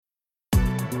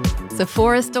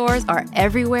Sephora stores are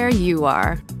everywhere you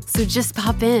are. So just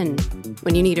pop in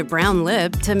when you need a brown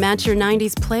lip to match your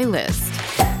 90s playlist.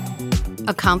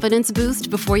 A confidence boost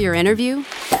before your interview?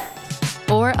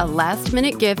 Or a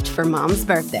last-minute gift for mom's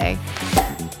birthday.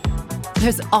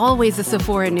 There's always a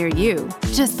Sephora near you.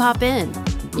 Just pop in.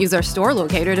 Use our store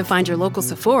locator to find your local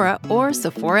Sephora or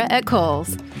Sephora at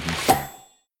Kohl's.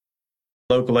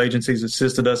 Local agencies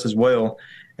assisted us as well,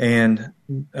 and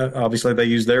obviously they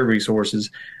used their resources.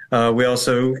 We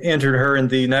also entered her in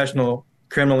the National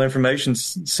Criminal Information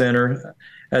Center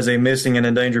as a missing and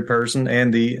endangered person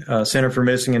and the Center for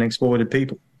Missing and Exploited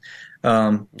People.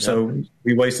 So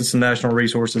we wasted some national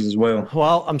resources as well.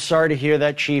 Well, I'm sorry to hear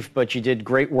that, Chief, but you did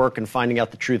great work in finding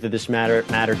out the truth of this matter.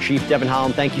 Chief Devin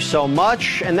Holland, thank you so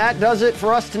much. And that does it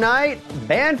for us tonight.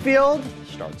 Banfield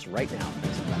starts right now.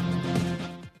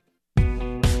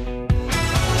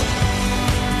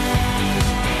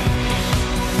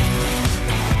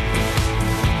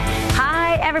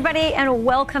 Everybody, and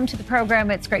welcome to the program.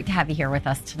 It's great to have you here with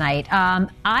us tonight.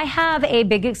 I have a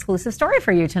big exclusive story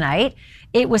for you tonight.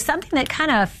 It was something that kind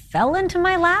of fell into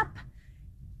my lap,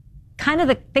 kind of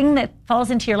the thing that falls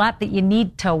into your lap that you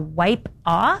need to wipe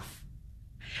off.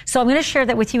 So I'm going to share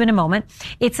that with you in a moment.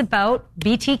 It's about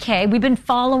BTK. We've been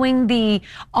following the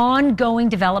ongoing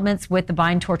developments with the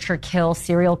bind, torture, kill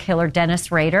serial killer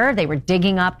Dennis Rader. They were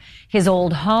digging up his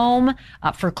old home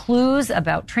for clues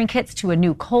about trinkets to a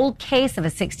new cold case of a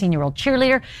 16-year-old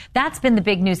cheerleader. That's been the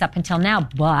big news up until now.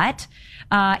 But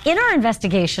in our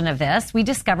investigation of this, we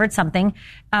discovered something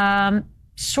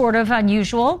sort of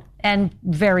unusual and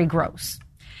very gross.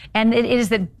 And it is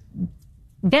that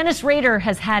Dennis Rader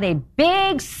has had a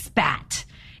big spat,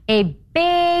 a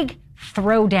big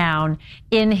throwdown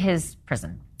in his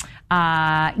prison.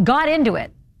 Got into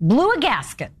it, blew a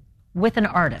gasket with an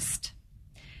artist.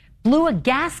 Blew a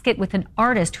gasket with an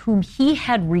artist whom he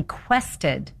had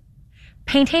requested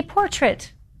paint a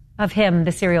portrait of him,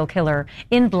 the serial killer,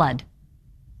 in blood.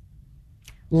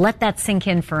 Let that sink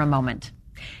in for a moment.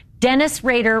 Dennis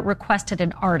Rader requested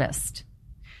an artist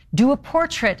do a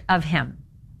portrait of him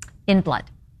in blood.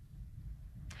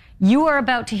 You are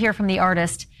about to hear from the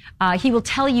artist. He will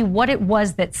tell you what it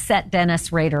was that set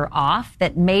Dennis Rader off,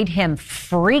 that made him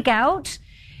freak out,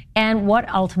 and what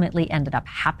ultimately ended up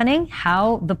happening,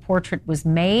 how the portrait was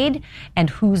made, and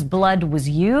whose blood was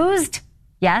used.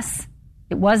 Yes,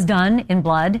 it was done in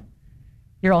blood.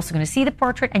 You're also going to see the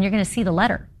portrait, and you're going to see the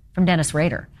letter from Dennis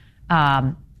Rader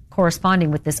corresponding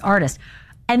with this artist.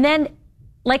 And then,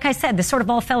 like I said, this sort of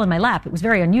all fell in my lap. It was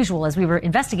very unusual as we were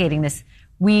investigating this.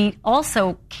 We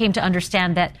also came to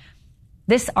understand that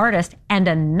this artist and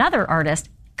another artist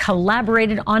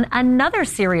collaborated on another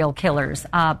serial killer's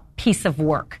piece of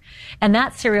work. And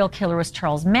that serial killer was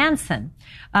Charles Manson,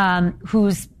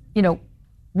 whose,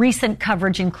 recent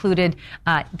coverage included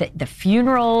the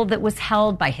funeral that was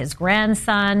held by his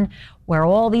grandson, where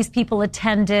all these people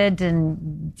attended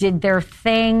and did their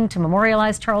thing to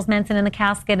memorialize Charles Manson in the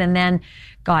casket, and then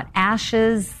got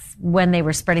ashes when they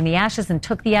were spreading the ashes, and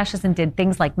took the ashes and did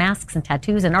things like masks and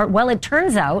tattoos and art. Well, it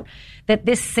turns out that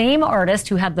this same artist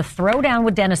who had the throwdown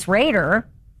with Dennis Rader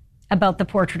about the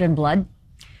portrait in blood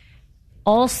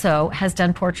also has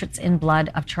done portraits in blood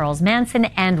of Charles Manson,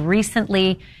 and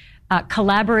recently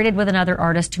collaborated with another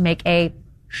artist to make a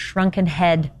shrunken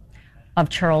head of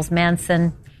Charles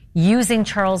Manson using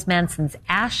Charles Manson's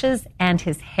ashes and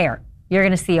his hair. You're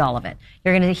going to see all of it.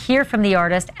 You're going to hear from the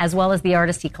artist as well as the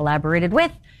artist he collaborated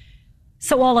with.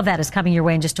 So all of that is coming your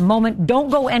way in just a moment. Don't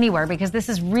go anywhere, because this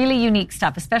is really unique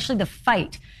stuff, especially the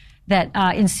fight that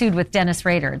ensued with Dennis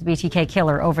Rader, the BTK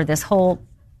killer, over this whole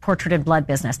portrait in blood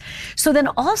business. So then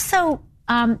also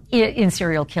in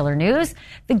serial killer news,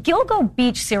 the Gilgo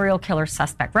Beach serial killer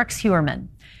suspect, Rex Heuermann.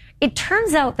 It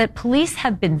turns out that police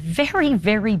have been very,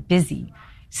 very busy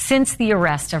since the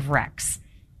arrest of Rex.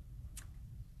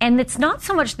 And it's not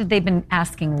so much that they've been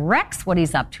asking Rex what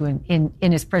he's up to in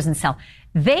his prison cell.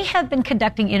 They have been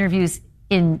conducting interviews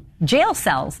in jail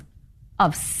cells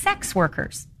of sex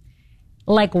workers.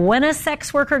 Like when a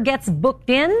sex worker gets booked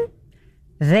in,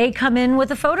 they come in with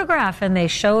a photograph and they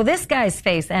show this guy's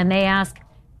face and they ask,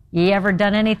 "You ever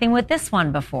done anything with this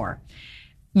one before?"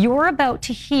 You're about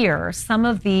to hear some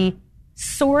of the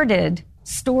sordid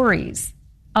stories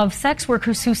of sex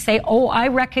workers who say, "Oh, I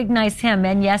recognize him,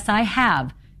 and yes, I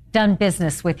have done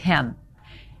business with him."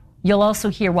 You'll also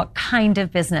hear what kind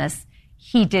of business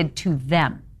he did to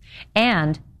them,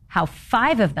 and how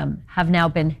 5 of them have now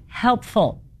been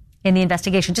helpful in the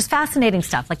investigation. Just fascinating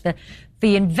stuff, like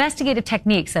the investigative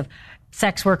techniques of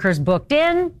sex workers booked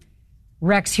in.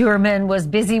 Rex Heuermann was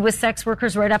busy with sex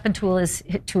workers right up until his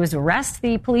arrest,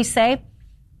 the police say.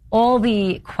 all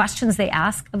the questions they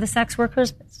ask of the sex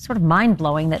workers. It's sort of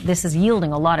mind-blowing that this is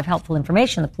yielding a lot of helpful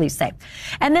information, the police say.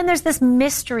 And then there's this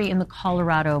mystery in the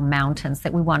Colorado mountains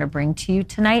that we want to bring to you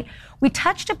tonight. We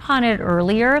touched upon it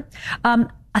earlier.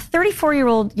 A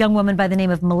 34-year-old young woman by the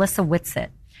name of Melissa Whitsitt.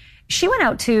 She went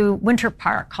out to Winter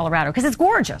Park, Colorado, because it's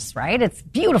gorgeous, right? It's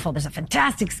beautiful. There's a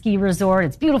fantastic ski resort.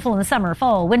 It's beautiful in the summer,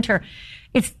 fall, winter.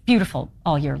 It's beautiful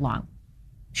all year long.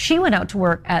 She went out to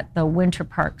work at the Winter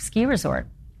Park ski resort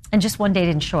and just one day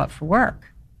didn't show up for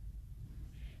work.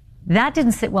 That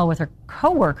didn't sit well with her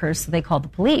coworkers, so they called the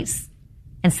police.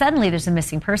 And suddenly there's a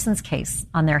missing persons case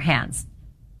on their hands.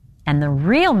 And the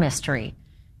real mystery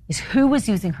is who was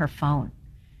using her phone.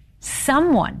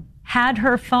 Someone had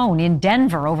her phone in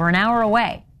Denver over an hour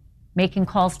away, making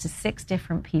calls to 6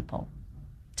 different people.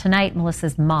 Tonight,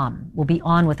 Melissa's mom will be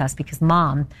on with us because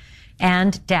mom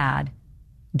and dad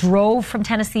drove from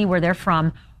Tennessee, where they're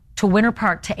from, to Winter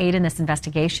Park to aid in this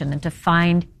investigation and to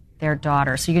find their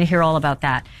daughter. So you're going to hear all about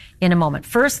that in a moment.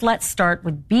 First, let's start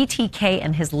with BTK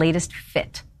and his latest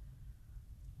fit.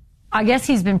 I guess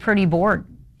he's been pretty bored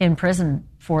in prison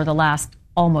for the last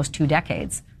almost 2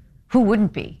 decades. Who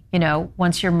wouldn't be? You know,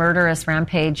 once your murderous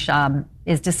rampage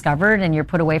is discovered and you're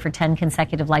put away for 10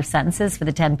 consecutive life sentences for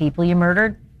the 10 people you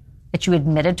murdered, that you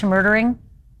admitted to murdering.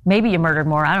 Maybe you murdered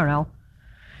more, I don't know.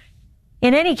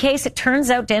 In any case, it turns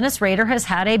out Dennis Rader has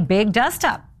had a big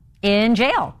dust-up in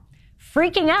jail,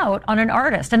 freaking out on an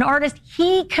artist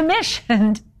he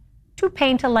commissioned to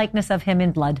paint a likeness of him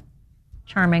in blood.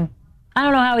 Charming. I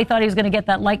don't know how he thought he was going to get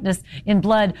that likeness in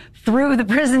blood through the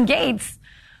prison gates,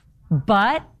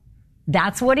 but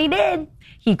that's what he did.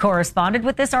 He corresponded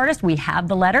with this artist. We have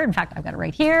the letter. In fact, I've got it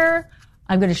right here.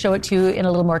 I'm going to show it to you in a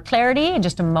little more clarity in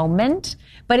just a moment.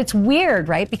 But it's weird,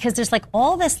 right? Because there's like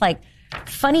all this like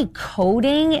funny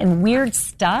coding and weird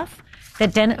stuff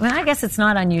that I guess it's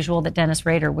not unusual that Dennis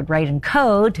Rader would write in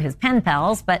code to his pen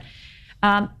pals, but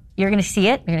you're going to see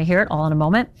it. You're going to hear it all in a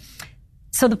moment.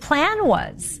 So the plan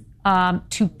was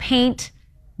to paint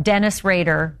Dennis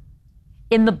Rader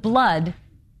in the blood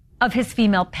of his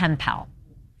female pen pal.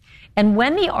 And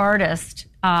when the artist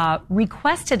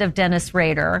requested of Dennis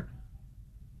Rader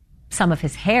some of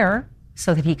his hair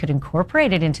so that he could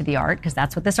incorporate it into the art, because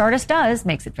that's what this artist does,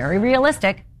 makes it very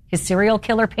realistic. His serial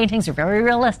killer paintings are very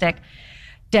realistic.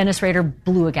 Dennis Rader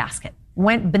blew a gasket,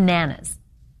 went bananas,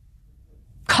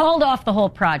 called off the whole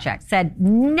project, said,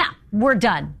 "No, we're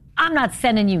done. I'm not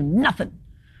sending you nothing."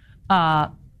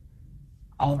 All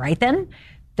right then.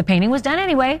 The painting was done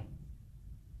anyway.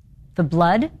 The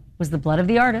blood was the blood of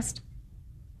the artist.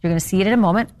 You're going to see it in a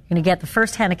moment. You're going to get the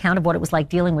first-hand account of what it was like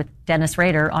dealing with Dennis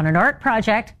Rader on an art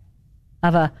project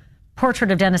of a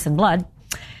portrait of Dennis in blood.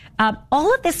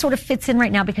 All of this sort of fits in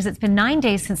right now because it's been 9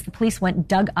 days since the police went and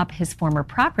dug up his former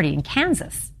property in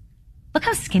Kansas. Look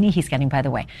how skinny he's getting, by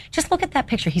the way. Just look at that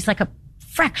picture. He's like a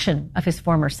fraction of his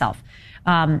former self.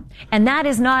 And that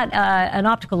is not an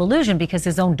optical illusion because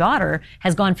his own daughter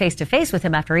has gone face-to-face with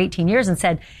him after 18 years and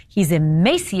said he's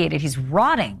emaciated, he's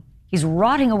rotting. He's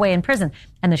rotting away in prison.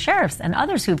 And the sheriffs and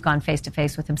others who've gone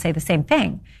face-to-face with him say the same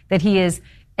thing, that he is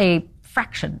a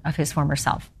fraction of his former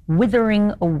self,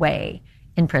 withering away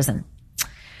in prison.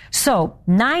 So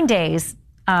 9 days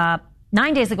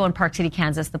ago in Park City,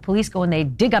 Kansas, the police go and they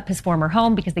dig up his former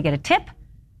home because they get a tip.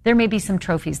 There may be some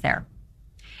trophies there.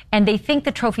 And they think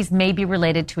the trophies may be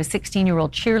related to a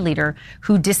 16-year-old cheerleader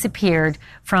who disappeared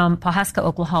from Pawhuska,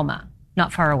 Oklahoma,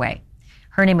 not far away.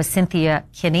 Her name was Cynthia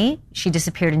Kinney. She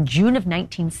disappeared in June of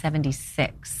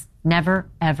 1976. Never,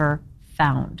 ever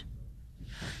found.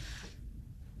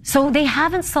 So they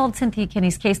haven't solved Cynthia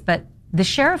Kinney's case, but the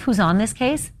sheriff who's on this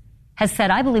case has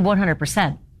said, I believe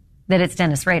 100% that it's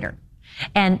Dennis Rader.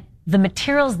 And the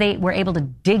materials they were able to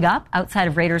dig up outside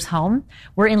of Rader's home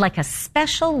were in like a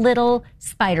special little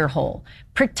spider hole,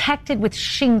 protected with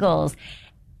shingles,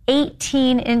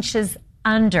 18 inches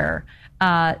under,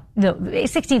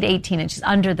 16 to 18 inches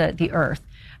under the earth.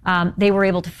 They were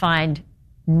able to find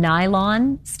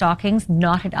nylon stockings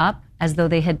knotted up as though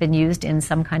they had been used in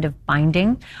some kind of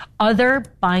binding. Other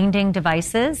binding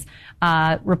devices,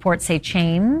 reports say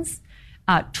chains,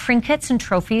 trinkets and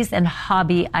trophies and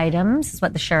hobby items is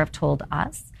what the sheriff told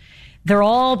us. They're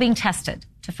all being tested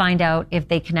to find out if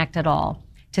they connect at all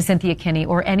to Cynthia Kinney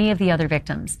or any of the other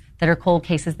victims that are cold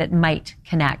cases that might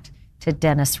connect to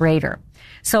Dennis Rader.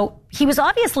 So he was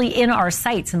obviously in our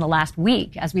sights in the last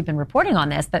week as we've been reporting on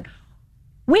this, but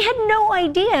we had no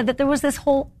idea that there was this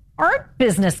whole art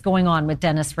business going on with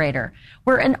Dennis Rader,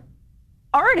 where an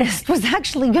artist was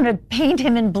actually going to paint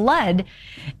him in blood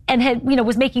and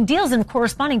was making deals and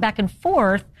corresponding back and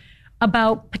forth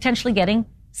about potentially getting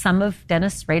some of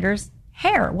Dennis Rader's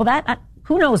hair. Well,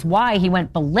 Who knows why he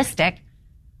went ballistic?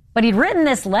 But he'd written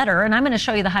this letter, and I'm going to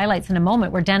show you the highlights in a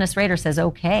moment, where Dennis Rader says,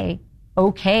 okay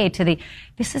to the,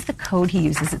 this is the code he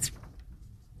uses. It's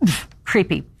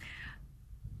creepy.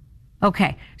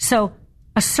 Okay, so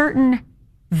a certain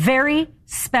very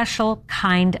special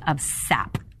kind of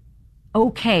sap.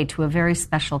 Okay to a very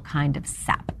special kind of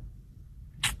sap.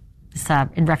 It's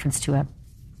in reference to a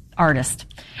artist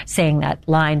saying that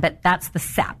line, but that's the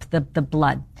sap, the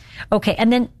blood. Okay,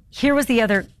 and then here was the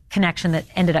other connection that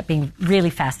ended up being really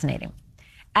fascinating.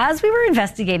 As we were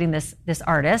investigating this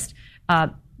artist,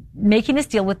 making this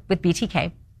deal with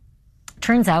BTK,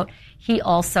 turns out he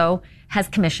also has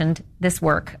commissioned this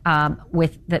work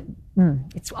with the,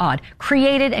 it's odd,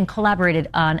 created and collaborated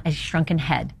on a shrunken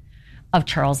head of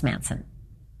Charles Manson.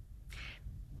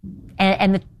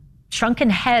 And the shrunken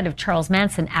head of Charles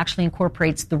Manson actually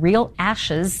incorporates the real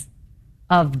ashes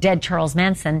of dead Charles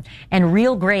Manson and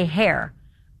real gray hair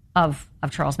of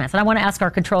Charles Manson. I want to ask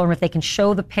our control room if they can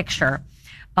show the picture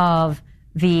of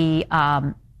the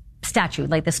statue,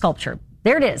 like the sculpture.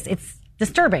 There it is. It's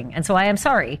disturbing. And so I am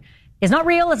sorry. It's not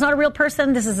real. It's not a real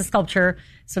person. This is a sculpture.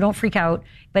 So don't freak out.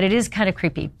 But it is kind of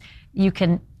creepy. You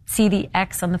can see the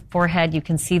X on the forehead. You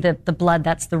can see the blood.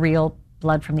 That's the real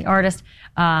blood from the artist.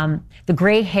 The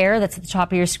gray hair that's at the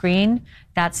top of your screen,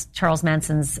 that's Charles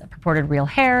Manson's purported real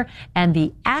hair. And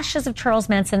the ashes of Charles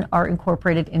Manson are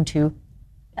incorporated into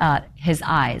his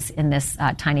eyes in this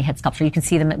tiny head sculpture. You can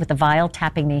see them with the vial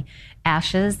tapping the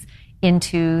ashes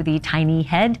into the tiny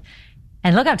head.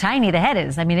 And look how tiny the head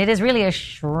is. I mean, it is really a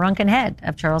shrunken head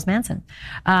of Charles Manson.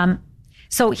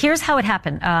 So here's how it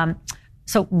happened.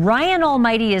 So Ryan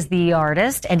Almighty is the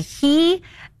artist, and he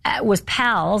was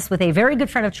pals with a very good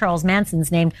friend of Charles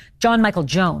Manson's named John Michael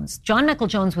Jones. John Michael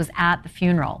Jones was at the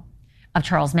funeral of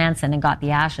Charles Manson and got the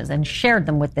ashes and shared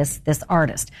them with this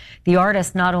artist. The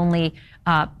artist not only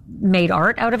made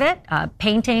art out of it,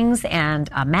 paintings and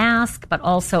a mask, but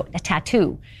also a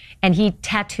tattoo. And he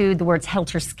tattooed the words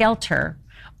Helter Skelter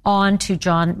onto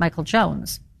John Michael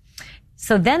Jones.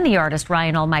 So then the artist,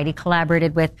 Ryan Almighty,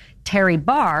 collaborated with Terry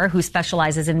Barr, who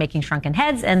specializes in making shrunken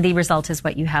heads, and the result is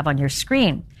what you have on your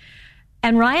screen.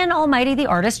 And Ryan Almighty, the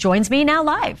artist, joins me now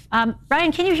live.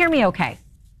 Ryan, can you hear me okay?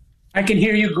 I can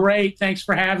hear you great. Thanks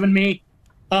for having me.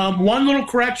 One little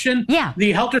correction. Yeah.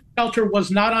 The Helter Skelter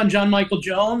was not on John Michael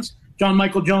Jones. John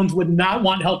Michael Jones would not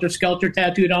want Helter Skelter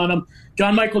tattooed on him.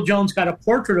 John Michael Jones got a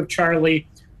portrait of Charlie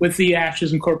with the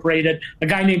ashes incorporated. A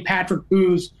guy named Patrick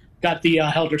Booz got the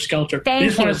Helter Skelter. I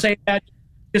just want to say that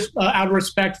just out of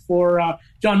respect for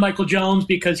John Michael Jones,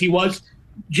 because he was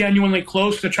genuinely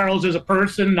close to Charles as a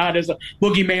person, not as a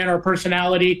boogeyman or a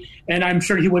personality. And I'm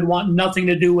sure he would want nothing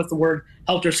to do with the word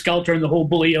Helter Skelter and the whole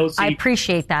bulliosi. I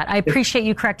appreciate that. I appreciate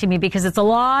you correcting me, because it's a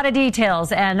lot of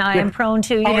details, and I am prone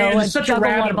to, it's such a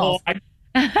rabbit hole.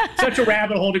 Such a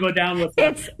rabbit hole to go down with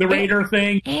the Raider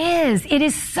thing. It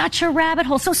is such a rabbit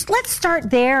hole. So let's start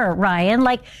there, Ryan.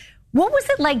 Like, what was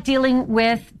it like dealing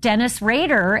with Dennis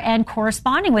Rader and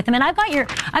corresponding with him? And I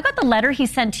got the letter he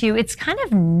sent to you. It's kind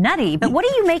of nutty, but what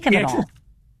do you make of it all?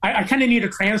 I kind of need a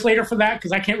translator for that,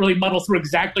 because I can't really muddle through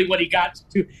exactly what he got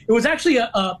to. It was actually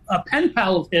a pen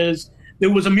pal of his. There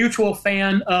was a mutual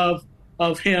fan of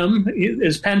him,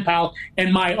 his pen pal,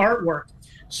 and my artwork.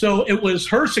 So it was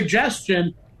her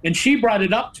suggestion, and she brought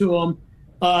it up to him,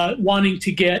 wanting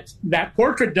to get that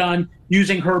portrait done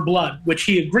using her blood, which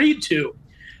he agreed to.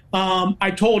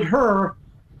 I told her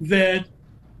that,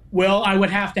 well, I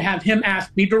would have to have him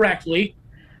ask me directly.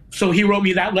 So he wrote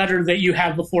me that letter that you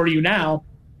have before you now.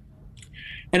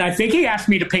 And I think he asked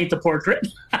me to paint the portrait.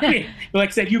 I mean, like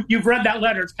I said, you've read that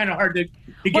letter. It's kind of hard to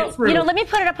get through. Let me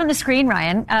put it up on the screen,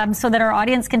 Ryan, so that our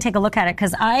audience can take a look at it,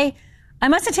 because I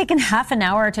must have taken half an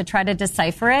hour to try to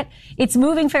decipher it. It's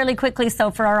moving fairly quickly, so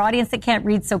for our audience that can't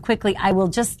read so quickly, I will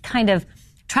just kind of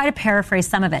try to paraphrase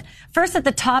some of it. First, at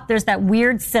the top, there's that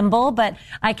weird symbol, but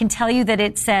I can tell you that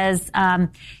it says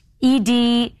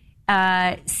EDCF,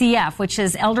 which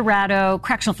is El Dorado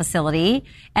Correctional Facility,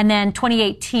 and then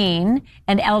 2018,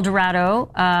 and El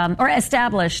Dorado, or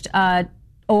established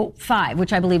 05,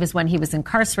 which I believe is when he was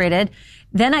incarcerated.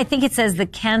 Then I think it says the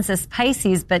Kansas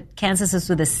Pisces, but Kansas is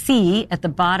with a C at the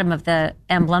bottom of the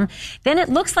emblem. Then it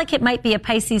looks like it might be a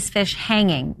Pisces fish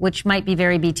hanging, which might be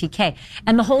very BTK.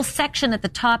 And the whole section at the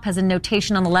top has a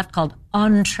notation on the left called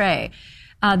entree.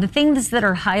 The things that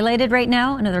are highlighted right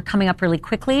now, I know they're coming up really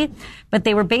quickly, but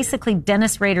they were basically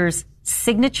Dennis Rader's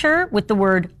signature with the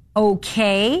word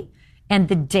OK and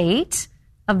the date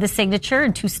of the signature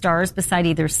and 2 stars beside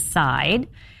either side.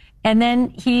 And then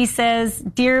he says,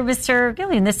 "Dear Mr.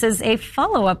 Gillian, this is a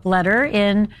follow-up letter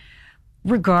in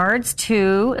regards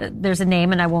to," there's a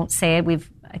name and I won't say it.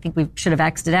 I think we should have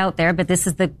X'd it out there, but this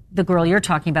is the girl you're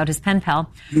talking about, his pen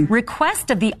pal,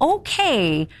 requested the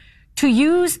okay to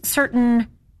use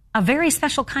a very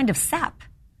special kind of sap.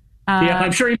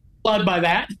 I'm sure he blood by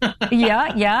that.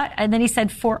 yeah. And then he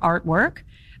said for artwork.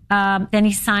 Then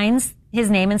he signs his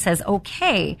name and says,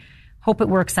 okay, hope it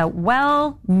works out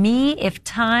well. Me, if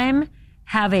time,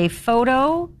 have a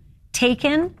photo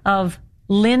taken of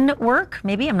Lynn work,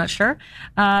 maybe, I'm not sure.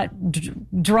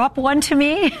 Drop one to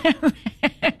me.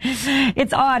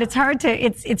 It's odd.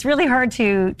 It's really hard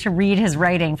to read his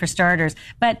writing, for starters.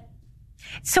 But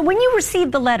so when you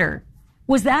received the letter,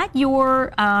 was that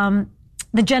your,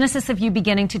 the genesis of you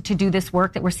beginning to do this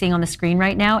work that we're seeing on the screen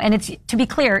right now? And it's, to be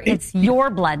clear, it's your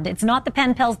blood. It's not the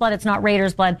pen pal's blood. It's not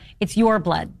Rader's blood. It's your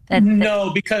blood.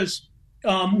 No, because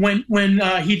when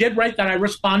he did write that, I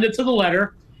responded to the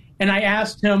letter and I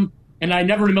asked him, and I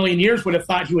never in a million years would have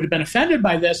thought he would have been offended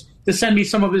by this, to send me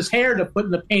some of his hair to put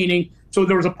in the painting. So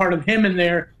there was a part of him in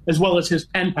there as well as his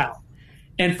pen pal.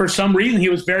 And for some reason, he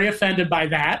was very offended by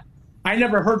that. I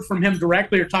never heard from him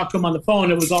directly or talked to him on the phone.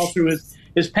 It was all through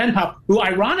his pen pal, who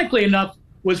ironically enough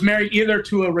was married either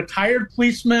to a retired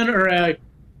policeman or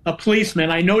a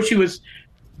policeman. I know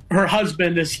her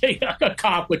husband is a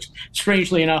cop, which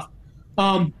strangely enough.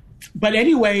 But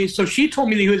anyway, so she told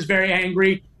me that he was very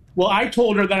angry. Well, I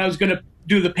told her that I was going to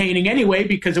do the painting anyway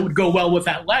because it would go well with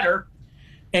that letter.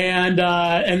 And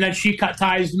then she cut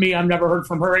ties to me. I've never heard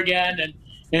from her again.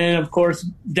 And of course,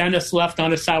 Dennis left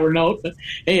on a sour note. But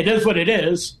hey, it is what it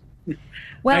is.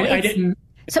 Well, I didn't.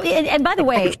 So, and by the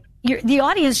way, the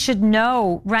audience should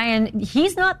know, Ryan,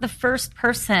 he's not the first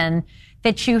person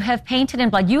that you have painted in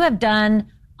blood. You have done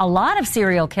a lot of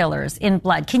serial killers in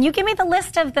blood. Can you give me the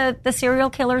list of the serial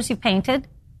killers you painted?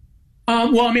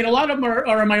 Well, I mean, a lot of them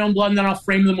are in my own blood, and then I'll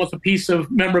frame them with a piece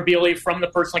of memorabilia from the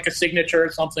person, like a signature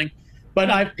or something. But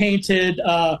I've painted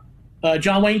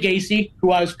John Wayne Gacy,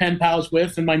 who I was pen pals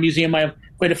with. In my museum, I have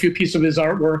quite a few pieces of his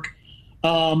artwork.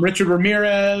 Richard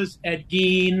Ramirez, Ed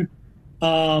Gein.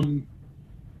 How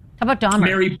about Dahmer?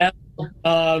 Mary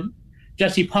Bell,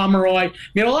 Jesse Pomeroy. I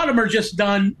mean, a lot of them are just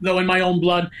done, though, in my own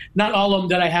blood. Not all of them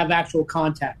that I have actual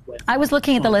contact with. I was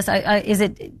looking at the list.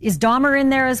 Is Dahmer in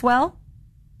there as well?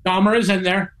 Dahmer is in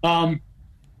there.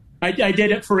 I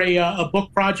did it for a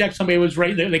book project. Somebody was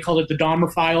they called it the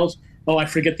Dahmer Files. Oh, I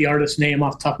forget the artist's name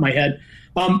off the top of my head,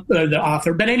 the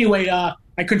author. But anyway,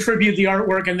 I contributed the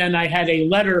artwork, and then I had a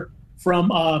letter from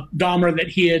Dahmer that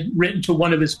he had written to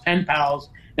one of his pen pals,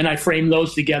 and I framed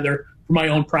those together for my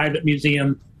own private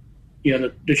museum,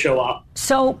 to show off.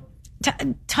 So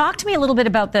talk to me a little bit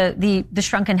about the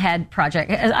Shrunken Head project.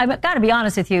 I've got to be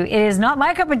honest with you. It is not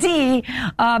my cup of tea.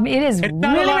 It is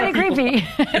really creepy.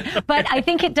 But I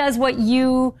think it does what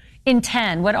you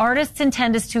intend. What artists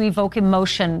intend is to evoke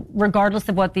emotion, regardless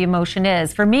of what the emotion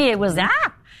is. For me, it was,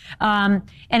 and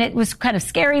it was kind of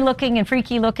scary looking and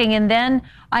freaky looking. And then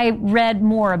I read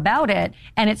more about it,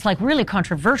 and it's like really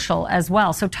controversial as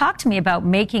well. So talk to me about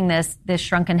making this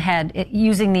Shrunken Head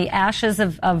using the ashes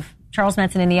of Charles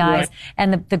Manson in the eyes, right,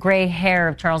 and the gray hair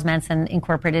of Charles Manson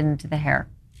incorporated into the hair.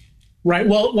 Right.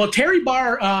 Well, Terry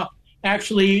Barr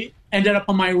actually ended up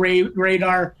on my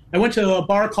radar. I went to a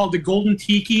bar called the Golden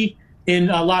Tiki in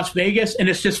Las Vegas, and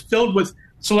it's just filled with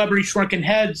celebrity shrunken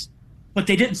heads, but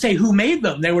they didn't say who made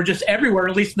them. They were just everywhere,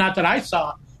 at least not that I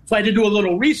saw. So I had to do a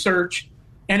little research,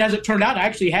 and as it turned out, I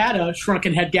actually had a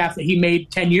shrunken head gaff that he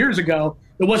made 10 years ago.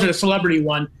 It wasn't a celebrity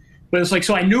one. But it's like,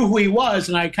 so I knew who he was,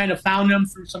 and I kind of found him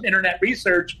through some internet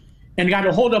research and got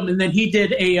a hold of him. And then he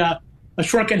did a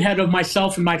shrunken head of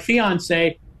myself and my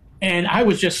fiance, and I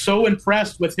was just so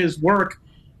impressed with his work.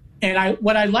 And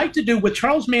what I like to do with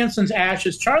Charles Manson's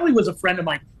ashes, Charlie was a friend of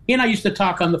mine. He and I used to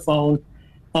talk on the phone.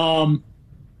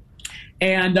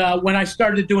 And when I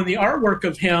started doing the artwork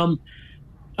of him,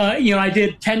 I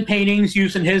did 10 paintings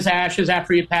using his ashes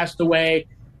after he had passed away,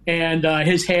 and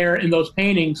his hair in those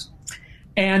paintings.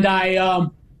 And I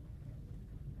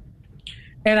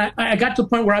got to the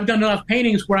point where I've done enough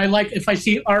paintings where I like, if I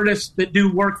see artists that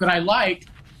do work that I like,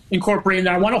 incorporating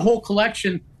that. I want a whole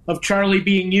collection of Charlie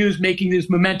being used, making these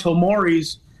memento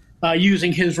moris,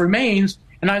 using his remains.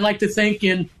 And I like to think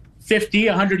in 50,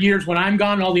 100 years when I'm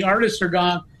gone, all the artists are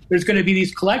gone, there's going to be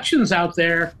these collections out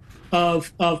there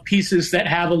of pieces that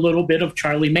have a little bit of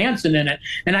Charlie Manson in it.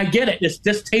 And I get it. It's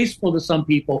distasteful to some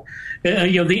people.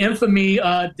 The infamy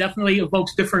definitely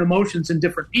evokes different emotions in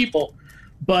different people.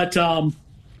 But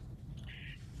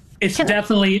It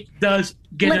definitely does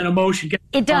get an emotion.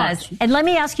 It does. And let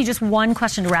me ask you just one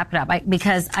question to wrap it up,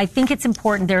 because I think it's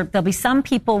important. There'll be some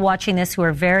people watching this who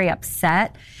are very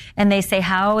upset, and they say,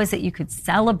 how is it you could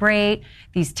celebrate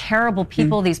these terrible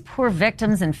people, these poor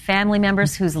victims and family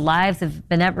members whose lives have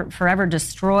been forever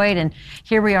destroyed, and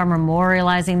here we are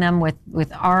memorializing them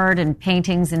with art and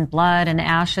paintings and blood and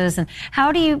ashes. And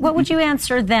what would you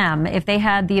answer them if they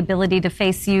had the ability to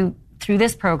face you through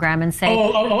this program and say,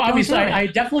 obviously, I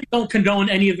definitely don't condone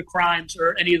any of the crimes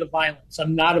or any of the violence.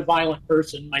 I'm not a violent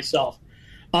person myself.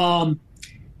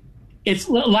 It's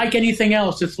like anything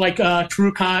else. It's like a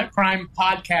true crime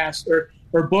podcast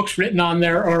or books written on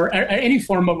there, or any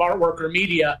form of artwork or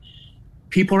media.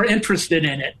 People are interested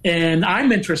in it, and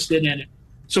I'm interested in it.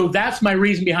 So that's my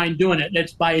reason behind doing it.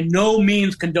 It's by no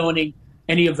means condoning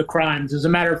any of the crimes. As a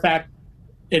matter of fact,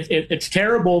 it's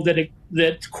terrible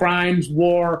that crimes,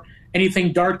 war,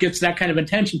 anything dark gets that kind of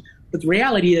attention. But the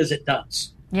reality is it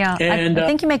does. Yeah, and I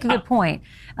think you make a good point.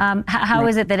 How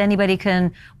is it that anybody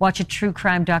can watch a true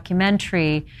crime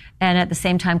documentary and at the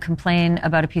same time complain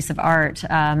about a piece of art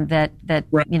that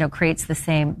creates the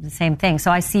same thing?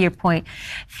 So I see your point.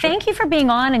 Thank you for being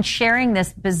on and sharing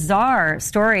this bizarre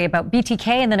story about BTK,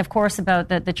 and then of course about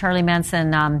the Charlie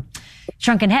Manson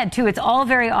shrunken head too. It's all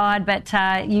very odd, but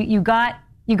you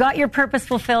got your purpose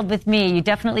fulfilled with me. You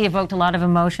definitely evoked a lot of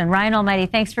emotion. Ryan Almighty,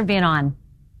 thanks for being on.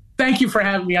 Thank you for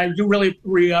having me. I do really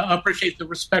appreciate the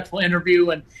respectful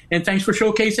interview, and thanks for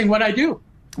showcasing what I do.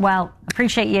 Well,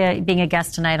 appreciate you being a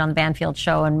guest tonight on the Banfield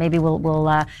Show, and maybe we'll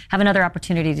have another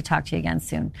opportunity to talk to you again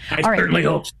soon. I certainly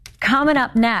hope so. Coming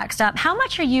up next, how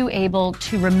much are you able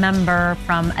to remember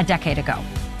from a decade ago?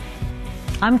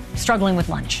 I'm struggling with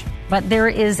lunch, but there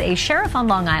is a sheriff on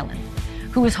Long Island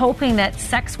who is hoping that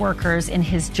sex workers in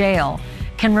his jail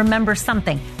can remember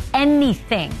something,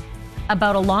 anything,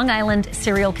 about a Long Island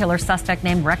serial killer suspect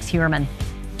named Rex Heuermann.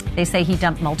 They say he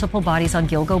dumped multiple bodies on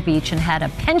Gilgo Beach and had a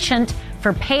penchant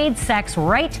for paid sex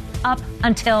right up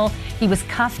until he was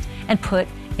cuffed and put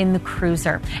in the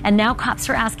cruiser. And now cops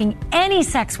are asking any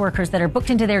sex workers that are booked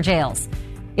into their jails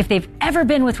if they've ever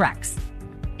been with Rex.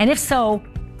 And if so,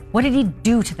 what did he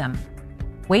do to them?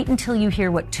 Wait until you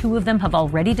hear what two of them have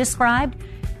already described.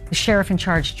 The sheriff in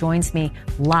charge joins me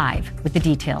live with the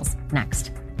details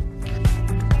next.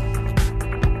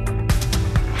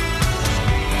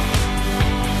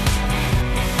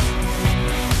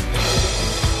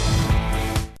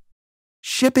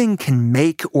 Shipping can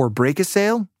make or break a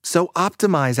sale, so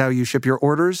optimize how you ship your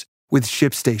orders with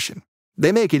ShipStation.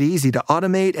 They make it easy to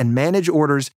automate and manage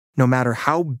orders no matter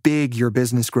how big your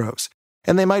business grows.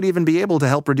 And they might even be able to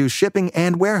help reduce shipping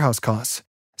and warehouse costs.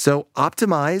 So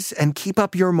optimize and keep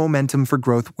up your momentum for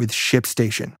growth with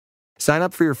ShipStation. Sign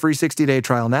up for your free 60-day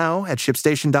trial now at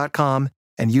ShipStation.com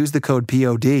and use the code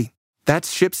POD.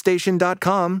 That's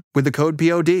ShipStation.com with the code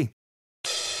POD.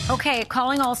 Okay,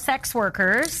 calling all sex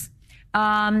workers.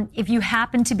 If you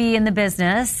happen to be in the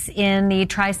business in the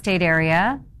tri-state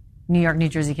area, New York, New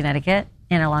Jersey, Connecticut,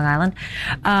 and Long Island,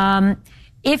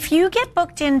 if you get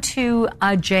booked into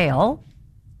a jail,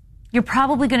 you're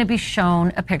probably going to be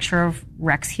shown a picture of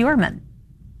Rex Heuermann.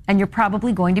 And you're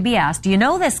probably going to be asked, do you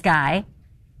know this guy?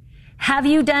 Have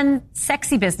you done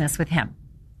sexy business with him?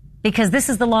 Because this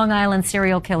is the Long Island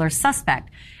serial killer suspect.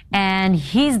 And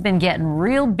he's been getting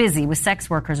real busy with sex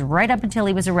workers right up until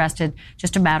he was arrested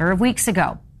just a matter of weeks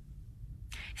ago.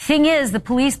 Thing is, the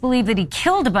police believe that he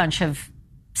killed a bunch of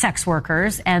sex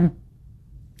workers and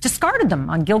discarded them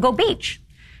on Gilgo Beach.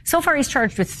 So far, he's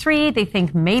charged with 3. They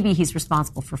think maybe he's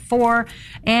responsible for 4.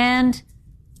 And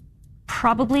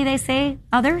probably, they say,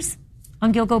 others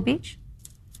on Gilgo Beach.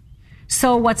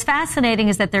 So what's fascinating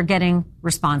is that they're getting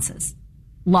responses.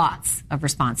 Lots of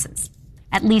responses.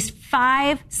 At least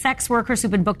 5 sex workers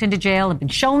who've been booked into jail have been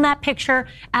shown that picture,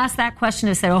 asked that question,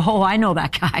 and said, oh, I know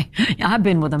that guy. Yeah, I've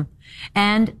been with him.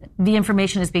 And the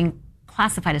information is being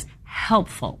classified as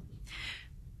helpful.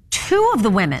 2 of the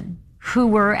women who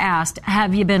were asked,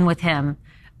 have you been with him,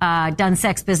 done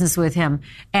sex business with him?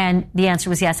 And the answer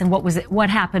was yes. And what was it? What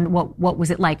happened? What was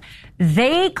it like?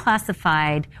 They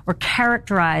classified or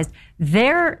characterized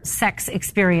their sex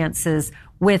experiences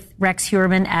with Rex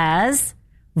Heuermann as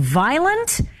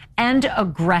violent and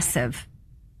aggressive.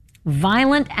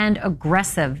 Violent and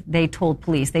aggressive, they told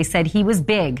police. They said he was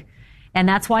big, and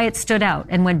that's why it stood out.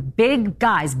 And when big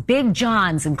guys, big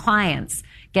Johns and clients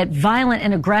get violent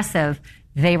and aggressive,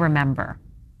 they remember.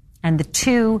 And the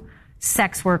 2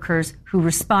 sex workers who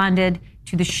responded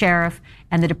to the sheriff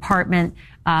and the department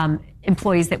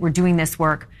employees that were doing this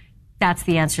work, that's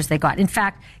the answers they got. In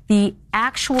fact, the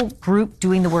actual group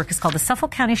doing the work is called the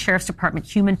Suffolk County Sheriff's Department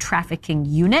Human Trafficking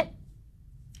Unit.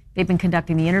 They've been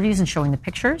conducting the interviews and showing the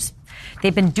pictures.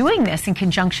 They've been doing this in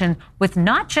conjunction with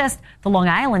not just the Long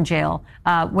Island jail,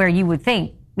 where you would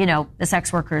think, the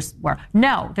sex workers were.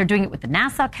 No, they're doing it with the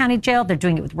Nassau County Jail. They're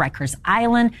doing it with Rikers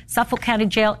Island, Suffolk County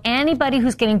Jail. Anybody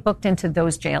who's getting booked into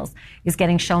those jails is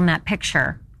getting shown that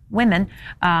picture, women,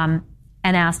 and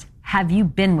asked, have you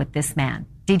been with this man?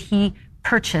 Did he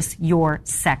purchase your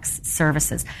sex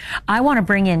services? I want to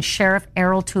bring in Sheriff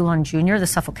Errol Toulon Jr., the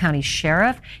Suffolk County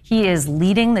Sheriff. He is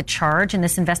leading the charge in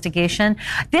this investigation.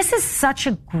 This is such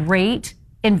a great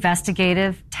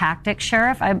investigative tactic,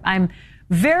 Sheriff. I'm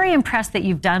very impressed that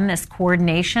you've done this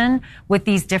coordination with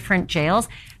these different jails.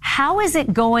 How is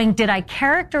it going? Did I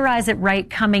characterize it right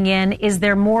coming in? Is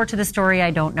there more to the story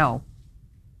I don't know?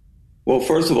 Well,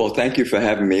 first of all, thank you for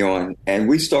having me on. And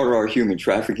we started our human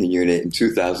trafficking unit in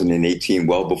 2018,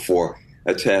 well before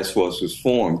a task force was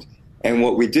formed. And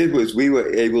what we did was we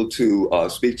were able to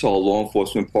speak to our law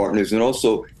enforcement partners and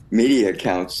also media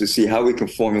accounts to see how we can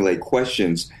formulate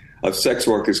questions of sex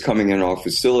workers coming in our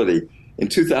facility. In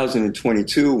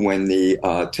 2022, when the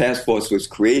task force was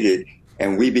created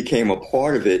and we became a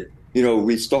part of it,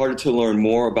 we started to learn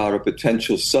more about a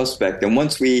potential suspect. And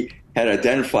once we had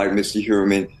identified Mr.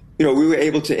 Heuermann, we were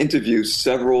able to interview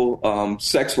several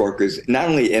sex workers, not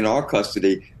only in our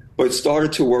custody, but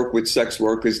started to work with sex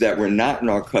workers that were not in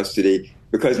our custody,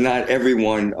 because not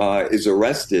everyone is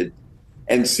arrested,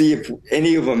 and see if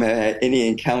any of them had any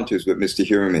encounters with Mr.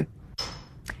 Heuermann.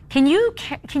 Can you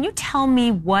tell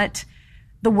me what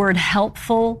the word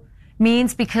helpful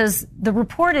means? Because the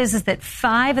report is that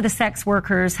 5 of the sex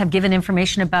workers have given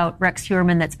information about Rex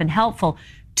Heuermann that's been helpful.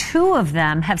 2 of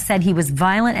them have said he was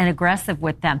violent and aggressive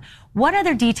with them. What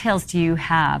other details do you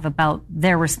have about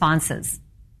their responses?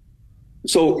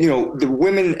 So, the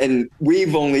women, and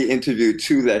we've only interviewed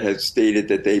 2 that have stated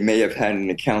that they may have had an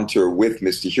encounter with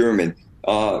Mr. Heuermann.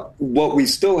 What we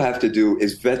still have to do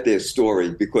is vet their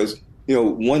story, because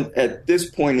at this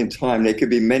point in time, there could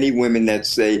be many women that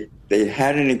say they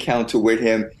had an encounter with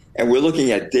him, and we're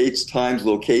looking at dates, times,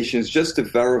 locations, just to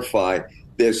verify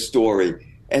their story.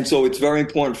 And so it's very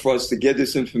important for us to give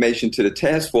this information to the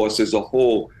task force as a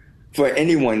whole for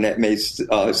anyone that may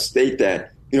state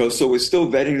that. So we're still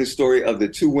vetting the story of the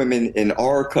 2 women in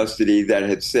our custody that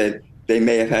had said they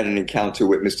may have had an encounter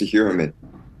with Mr. Heuermann.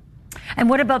 And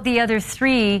what about the other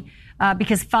 3?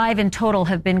 Because 5 in total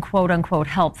have been, quote unquote,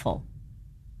 helpful.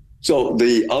 So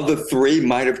the other 3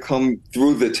 might have come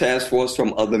through the task force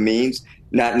from other means,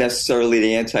 not necessarily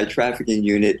the anti-trafficking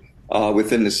unit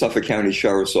within the Suffolk County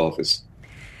Sheriff's Office.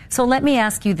 So let me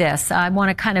ask you this. I want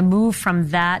to kind of move from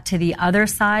that to the other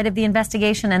side of the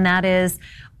investigation, and that is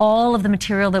all of the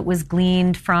material that was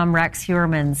gleaned from Rex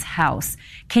Heuermann's house.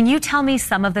 Can you tell me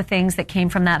some of the things that came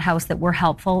from that house that were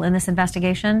helpful in this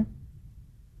investigation?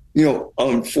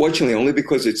 Unfortunately, only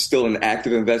because it's still an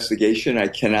active investigation, I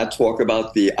cannot talk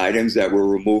about the items that were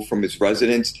removed from his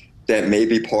residence that may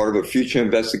be part of a future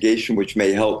investigation, which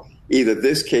may help either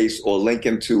this case or link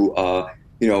him to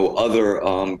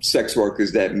other sex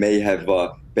workers that may have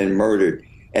been murdered.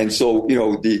 And so,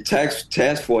 the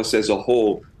task force as a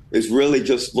whole is really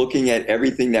just looking at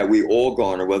everything that we all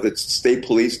garner, whether it's the state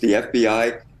police, the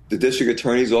FBI, the district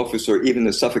attorney's office, or even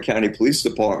the Suffolk County Police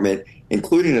Department,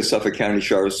 including the Suffolk County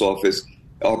Sheriff's Office,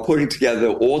 are putting together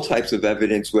all types of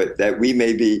evidence that we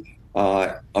may be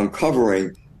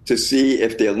uncovering to see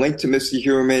if they're linked to Mr.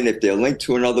 Heuermann, if they're linked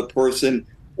to another person,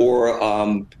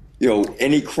 or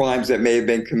any crimes that may have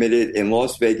been committed in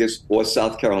Las Vegas or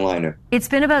South Carolina. It's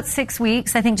been about 6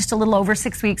 weeks, I think just a little over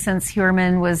 6 weeks since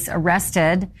Heuermann was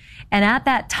arrested. And at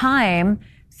that time,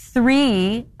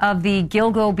 3 of the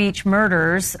Gilgo Beach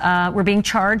murders were being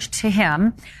charged to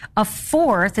him. A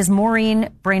 4th is Maureen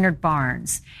Brainerd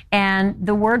Barnes. And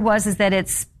the word is that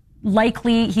it's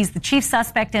likely he's the chief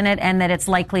suspect in it, and that it's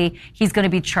likely he's going to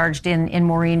be charged in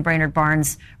Maureen Brainerd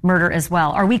Barnes' murder as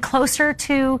well. Are we closer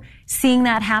to seeing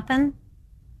that happen?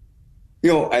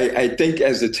 I think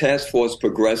as the task force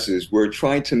progresses, we're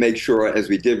trying to make sure, as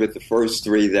we did with the first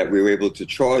 3 that we were able to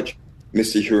charge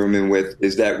Mr. Heuermann with,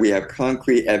 is that we have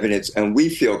concrete evidence and we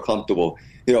feel comfortable.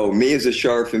 Me as a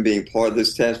sheriff and being part of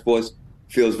this task force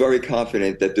feels very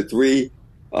confident that the 3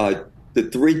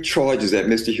 charges that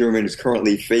Mr. Heuermann is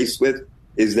currently faced with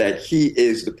is that he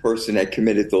is the person that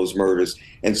committed those murders.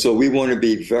 And so we want to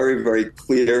be very, very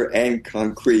clear and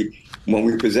concrete when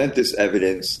we present this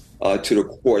evidence to the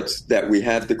courts that we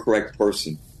have the correct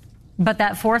person. But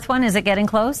that 4th one, is it getting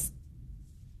close?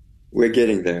 We're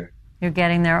getting there. You're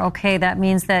getting there. Okay, that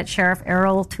means that Sheriff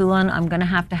Errol Toulon, I'm going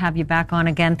to have you back on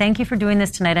again. Thank you for doing this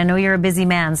tonight. I know you're a busy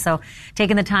man, so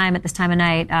taking the time at this time of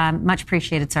night, much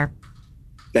appreciated, sir.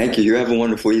 Thank you. You have a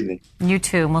wonderful evening. You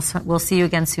too. We'll see you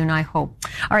again soon, I hope.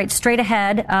 All right, straight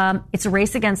ahead. It's a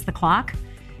race against the clock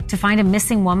to find a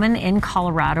missing woman in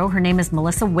Colorado. Her name is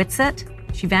Melissa Whitsett.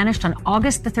 She vanished on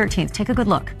August the 13th. Take a good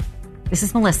look. This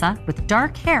is Melissa with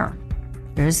dark hair.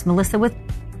 There's Melissa with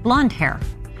blonde hair.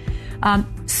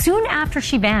 Soon after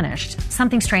she vanished,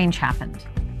 something strange happened.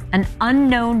 An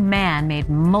unknown man made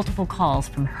multiple calls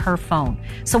from her phone.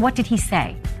 So what did he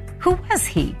say? Who was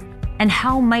he? And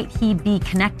how might he be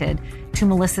connected to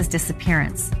Melissa's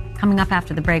disappearance? Coming up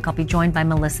after the break, I'll be joined by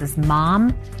Melissa's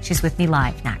mom. She's with me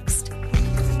live next.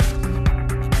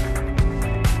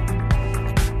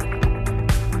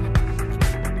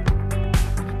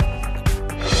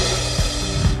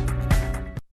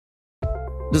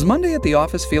 Does Monday at the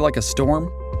office feel like a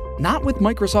storm? Not with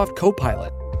Microsoft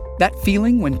Copilot. That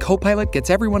feeling when Copilot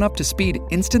gets everyone up to speed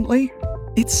instantly?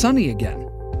 It's sunny again.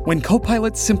 When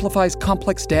Copilot simplifies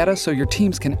complex data so your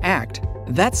teams can act,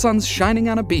 that sun's shining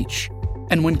on a beach.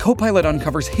 And when Copilot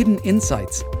uncovers hidden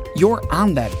insights, you're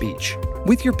on that beach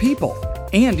with your people,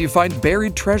 and you find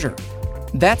buried treasure.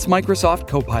 That's Microsoft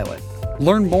Copilot.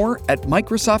 Learn more at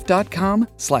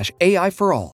Microsoft.com/AI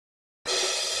for all.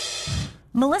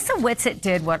 Melissa Whitsett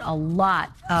did what a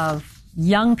lot of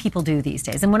young people do these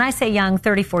days. And when I say young,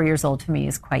 34 years old to me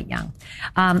is quite young.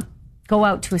 Go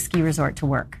out to a ski resort to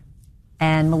work.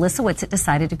 And Melissa Whitsett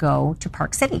decided to go to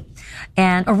Park City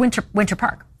or Winter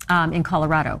Park in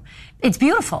Colorado. It's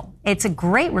beautiful. It's a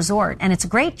great resort and it's a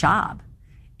great job.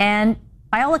 And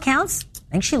by all accounts,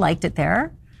 I think she liked it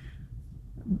there.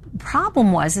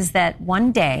 Problem is that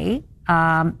one day,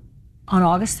 on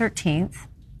August 13th,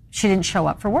 she didn't show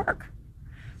up for work.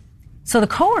 So the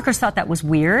coworkers thought that was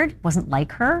weird, wasn't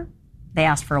like her. They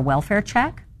asked for a welfare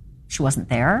check. She wasn't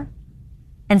there.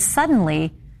 And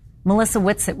suddenly, Melissa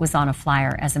Whitsett was on a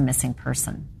flyer as a missing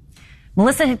person.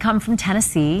 Melissa had come from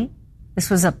Tennessee. This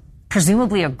was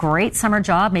presumably a great summer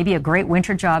job, maybe a great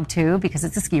winter job too, because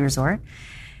it's a ski resort.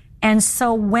 And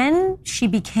so when she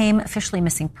became officially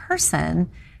missing person,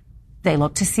 they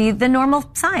looked to see the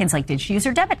normal signs, like did she use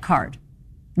her debit card?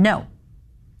 No.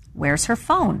 Where's her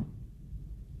phone?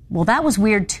 Well, that was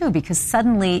weird too, because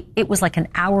suddenly it was like an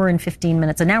hour and 20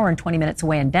 minutes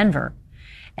away in Denver.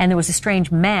 And there was a strange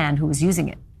man who was using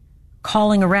it,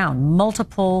 calling around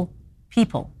multiple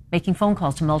people, making phone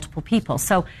calls to multiple people.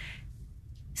 So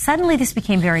suddenly this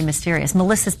became very mysterious.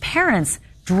 Melissa's parents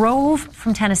drove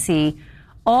from Tennessee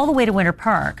all the way to Winter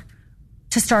Park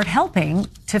to start helping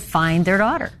to find their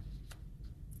daughter.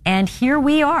 And here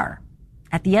we are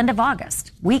at the end of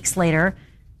August, weeks later,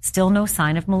 still no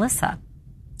sign of Melissa.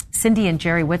 Cindy and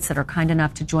Jerry Whitsett are kind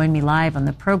enough to join me live on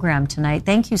the program tonight.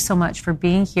 Thank you so much for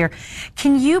being here.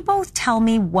 Can you both tell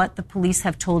me what the police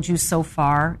have told you so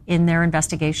far in their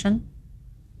investigation?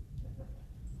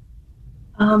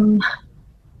 Not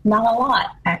a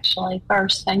lot, actually.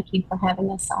 First, thank you for having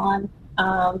us on.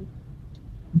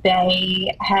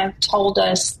 They have told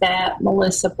us that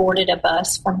Melissa boarded a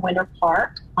bus from Winter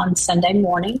Park on Sunday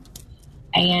morning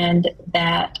and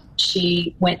that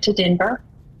she went to Denver.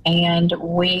 And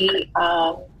we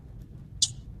don't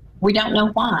know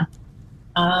why.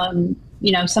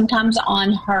 Sometimes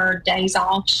on her days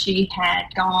off, she had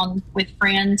gone with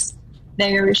friends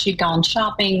there. She'd gone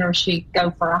shopping or she'd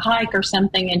go for a hike or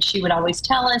something, and she would always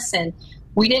tell us. And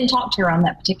we didn't talk to her on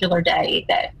that particular day,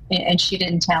 and she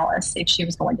didn't tell us if she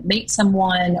was going to meet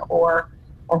someone or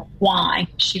why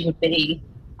she would be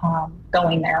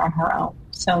going there on her own.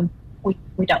 So we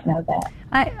don't know that.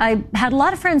 I had a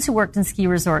lot of friends who worked in ski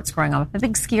resorts growing up. I'm a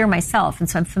big skier myself, and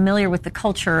so I'm familiar with the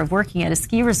culture of working at a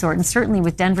ski resort. And certainly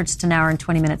with Denver just an hour and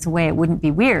 20 minutes away, it wouldn't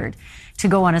be weird to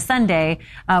go on a Sunday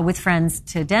with friends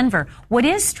to Denver. What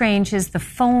is strange is the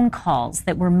phone calls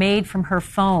that were made from her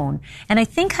phone. And I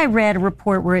think I read a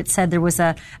report where it said there was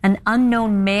an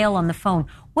unknown male on the phone.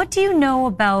 What do you know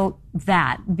about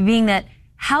that? Being that,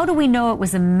 how do we know it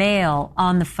was a male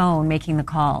on the phone making the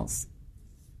calls?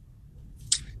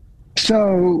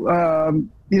 So,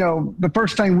 the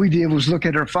first thing we did was look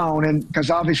at her phone, and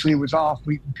because obviously it was off,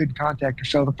 we couldn't contact her.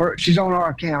 So she's on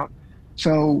our account.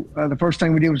 So the first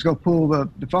thing we did was go pull the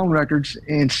phone records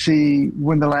and see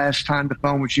when the last time the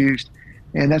phone was used.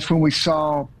 And that's when we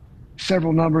saw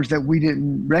several numbers that we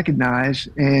didn't recognize.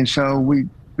 And so we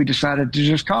decided to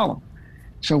just call them.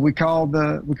 So we called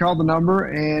the number,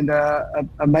 and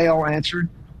a male answered.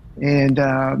 And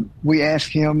we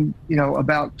asked him,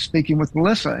 about speaking with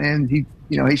Melissa, and he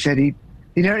said he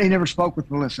never spoke with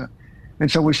Melissa.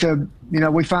 And so we said,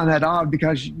 we find that odd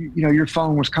because your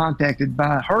phone was contacted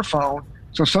by her phone,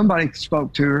 so somebody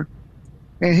spoke to her.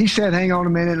 And he said, "Hang on a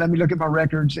minute, let me look at my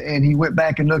records." And he went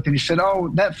back and looked, and he said, "Oh,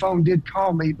 that phone did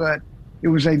call me, but it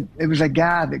was a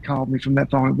guy that called me from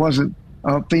that phone. It wasn't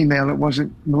a female. It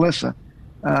wasn't Melissa.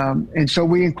 And so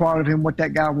we inquired of him what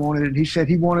that guy wanted, and he said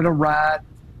he wanted a ride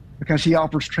because he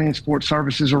offers transport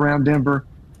services around Denver.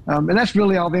 And that's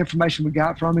really all the information we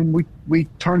got from him. We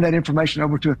turned that information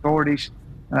over to authorities,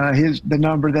 the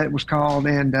number that was called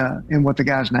and what the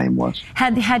guy's name was.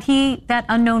 Had he, that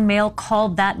unknown male,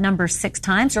 called that number 6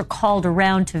 times or called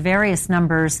around to various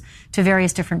numbers to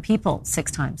various different people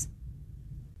 6 times?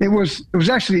 It was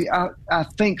actually, I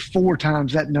think 4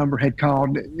 times that number had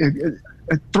called.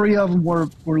 3 of them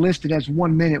were listed as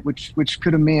 1 minute, which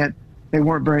could have meant they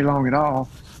weren't very long at all.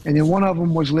 And then one of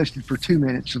them was listed for 2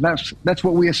 minutes. So that's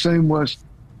what we assumed was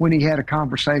when he had a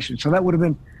conversation. So that would have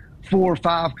been 4 or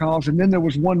 5 calls. And then there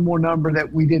was one more number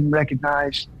that we didn't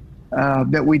recognize,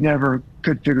 that we never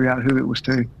could figure out who it was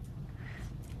to.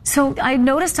 So I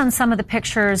noticed on some of the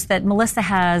pictures that Melissa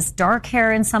has dark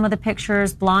hair in some of the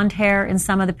pictures, blonde hair in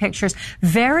some of the pictures.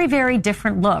 Very, very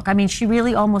different look. I mean, she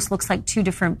really almost looks like 2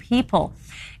 different people.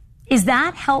 Is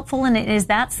that helpful, and is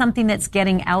that something that's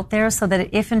getting out there so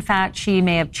that if, in fact, she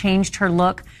may have changed her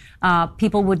look,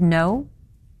 people would know?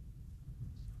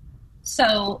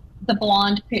 So the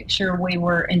blonde picture, we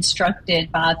were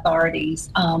instructed by authorities.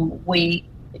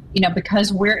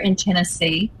 Because we're in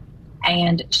Tennessee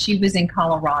and she was in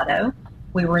Colorado,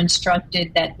 we were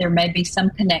instructed that there may be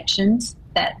some connections.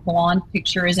 That blonde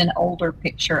picture is an older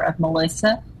picture of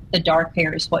Melissa. The dark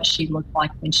hair is what she looked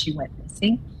like when she went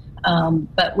missing.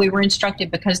 But we were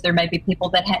instructed because there may be people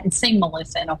that hadn't seen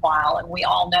Melissa in a while, and we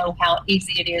all know how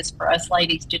easy it is for us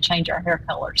ladies to change our hair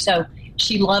color. So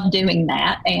she loved doing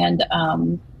that, and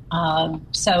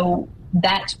so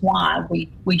that's why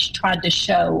we tried to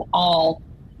show all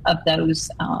of those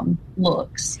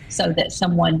looks so that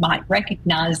someone might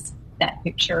recognize that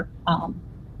picture.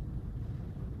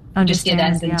 Just did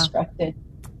as instructed.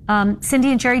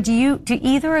 Cindy and Jerry, do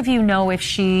either of you know if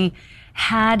she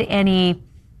had any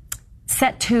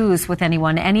set twos with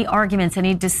anyone, any arguments,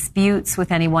 any disputes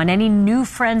with anyone, any new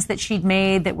friends that she'd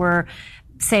made that were,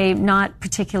 say, not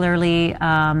particularly,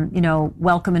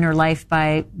 welcome in her life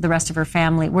by the rest of her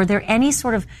family? Were there any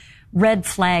sort of red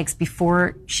flags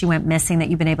before she went missing that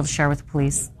you've been able to share with the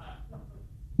police?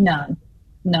 None.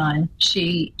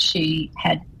 She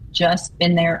had just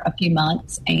been there a few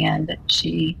months, and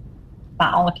she, by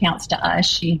all accounts to us,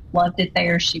 she loved it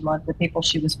there. She loved the people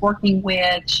she was working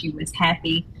with. She was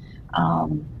happy.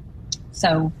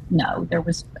 So no,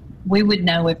 we would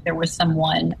know if there was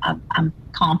someone I'm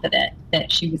confident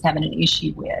that she was having an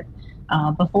issue with.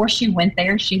 Before she went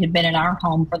there, she had been in our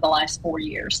home for the last 4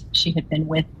 years. She had been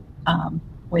with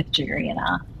Jerry and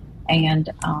I. And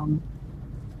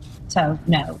so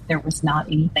no, there was not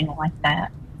anything like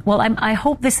that. Well, I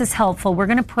hope this is helpful. We're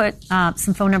going to put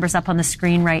some phone numbers up on the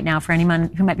screen right now for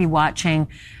anyone who might be watching,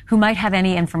 who might have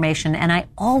any information. And I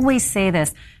always say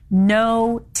this,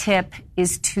 no tip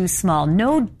is too small.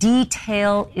 No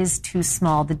detail is too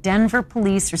small. The Denver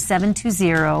police are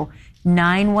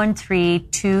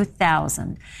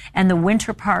 720-913-2000. And the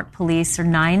Winter Park police are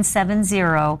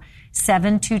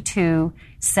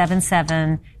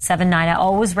 970-722-7779. I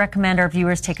always recommend our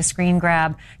viewers take a screen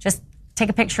grab. Just take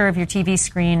a picture of your TV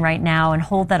screen right now and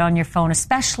hold that on your phone,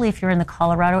 especially if you're in the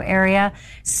Colorado area,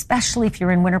 especially if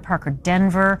you're in Winter Park or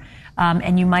Denver,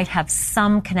 and you might have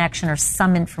some connection or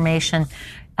some information.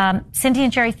 Cindy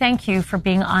and Jerry, thank you for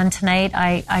being on tonight.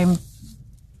 I'm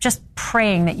just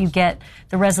praying that you get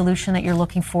the resolution that you're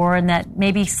looking for, and that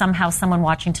maybe somehow someone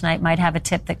watching tonight might have a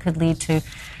tip that could lead to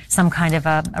some kind of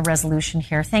a resolution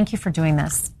here. Thank you for doing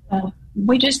this.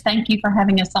 We just thank you for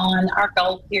having us on. Our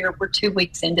goal here, we're 2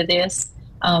 weeks into this.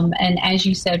 And as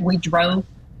you said, we drove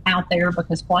out there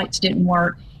because flights didn't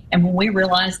work. And when we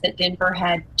realized that Denver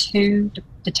had 2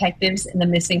 detectives in the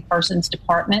missing persons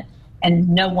department and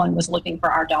no one was looking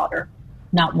for our daughter,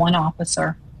 not one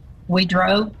officer, we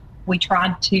drove. We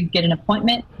tried to get an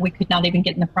appointment. We could not even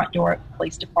get in the front door of the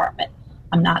police department.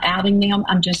 I'm not outing them.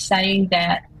 I'm just saying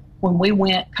that when we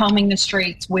went combing the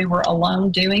streets, we were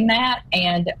alone doing that.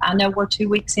 And I know we're 2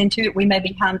 weeks into it. We may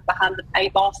be behind the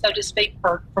paywall, so to speak,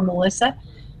 for Melissa.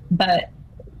 But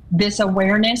this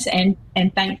awareness, and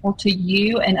thankful to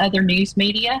you and other news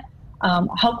media,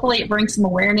 hopefully it brings some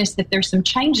awareness that there's some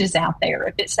changes out there.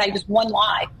 If it saves one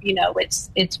life,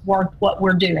 it's worth what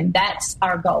we're doing. That's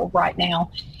our goal right now.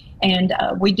 And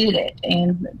we did it.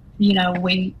 And,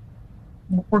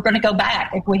 we're going to go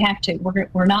back if we have to.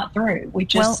 We're not through. We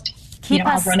just,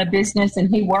 I run a business and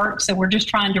he works, so we're just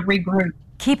trying to regroup.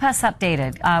 Keep us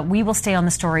updated. We will stay on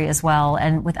the story as well.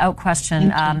 And without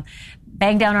question,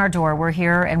 bang down our door. We're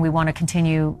here and we want to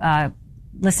continue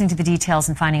listening to the details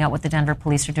and finding out what the Denver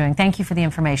police are doing. Thank you for the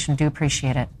information. Do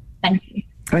appreciate it. Thank you.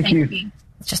 Thank you.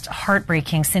 It's just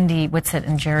heartbreaking. Cindy Whitsitt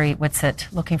and Jerry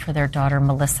Whitsitt looking for their daughter,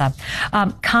 Melissa.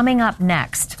 Coming up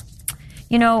next,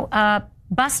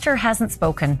 Buster hasn't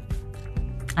spoken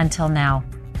until now,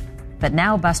 but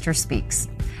now Buster speaks.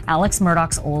 Alex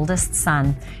Murdaugh's oldest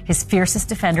son, his fiercest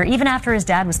defender, even after his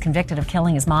dad was convicted of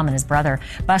killing his mom and his brother.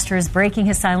 Buster is breaking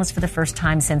his silence for the first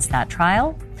time since that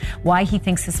trial, why he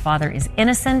thinks his father is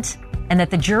innocent, and that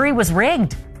the jury was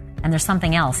rigged. And there's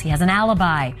something else. He has an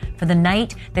alibi for the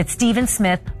night that Stephen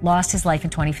Smith lost his life in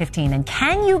 2015. And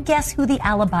can you guess who the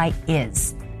alibi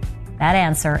is? That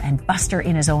answer and Buster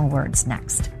in his own words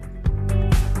next.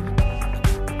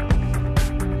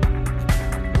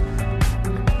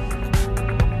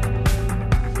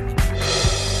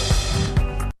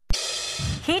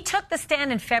 He took the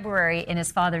stand in February in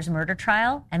his father's murder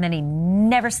trial, and then he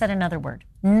never said another word.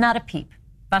 Not a peep.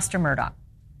 Buster Murdaugh.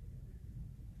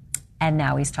 And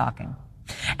now he's talking.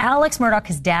 Alex Murdaugh,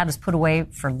 his dad, was put away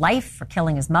for life for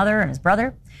killing his mother and his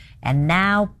brother. And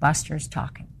now Buster's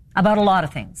talking about a lot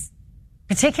of things,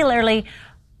 particularly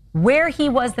where he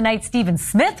was the night Stephen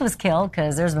Smith was killed,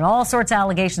 because there's been all sorts of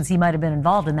allegations he might have been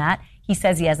involved in that. He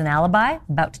says he has an alibi. I'm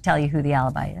about to tell you who the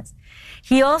alibi is.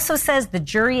 He also says the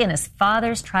jury in his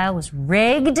father's trial was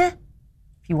rigged. If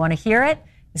you want to hear it,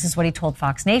 this is what he told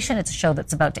Fox Nation. It's a show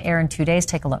that's about to air in 2 days.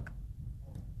 Take a look.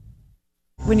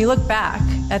 When you look back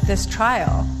at this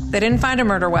trial, they didn't find a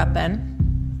murder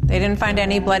weapon. They didn't find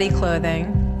any bloody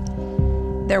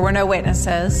clothing. There were no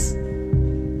witnesses.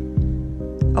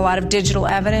 A lot of digital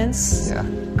evidence. Yeah,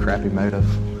 crappy motive.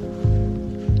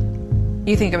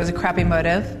 You think it was a crappy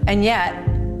motive, and yet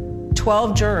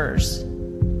 12 jurors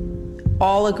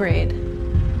all agreed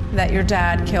that your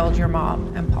dad killed your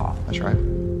mom and Paul. That's right.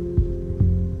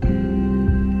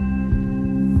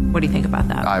 What do you think about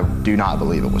that? I do not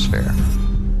believe it was fair.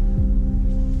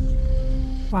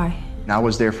 Why? I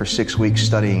was there for 6 weeks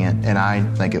studying it, and I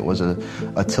think it was a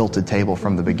tilted table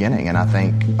from the beginning. And I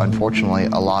think, unfortunately,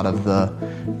 a lot of the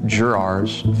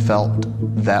jurors felt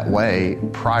that way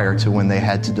prior to when they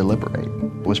had to deliberate.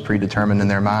 It was predetermined in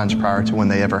their minds prior to when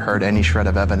they ever heard any shred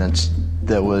of evidence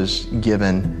that was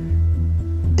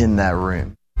given in that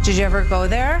room. Did you ever go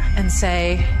there and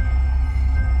say,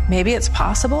 maybe it's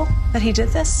possible that he did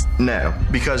this? No,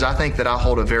 because I think that I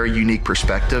hold a very unique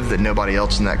perspective that nobody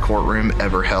else in that courtroom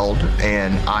ever held,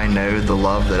 and I know the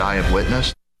love that I have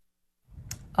witnessed.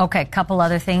 Okay, a couple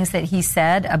other things that he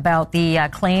said about the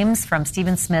claims from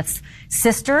Stephen Smith's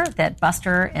sister that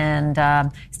Buster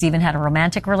and Stephen had a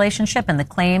romantic relationship, and the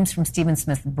claims from Stephen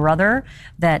Smith's brother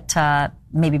that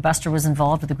maybe Buster was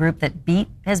involved with a group that beat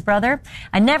his brother.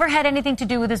 I never had anything to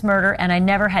do with his murder, and I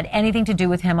never had anything to do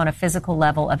with him on a physical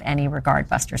level of any regard,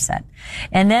 Buster said.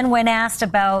 And then when asked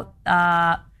about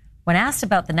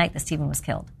the night that Stephen was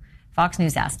killed, Fox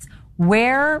News asks,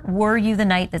 where were you the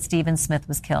night that Stephen Smith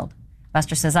was killed?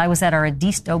 Buster says, I was at our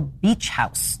Edisto beach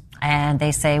house. And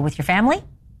they say, with your family?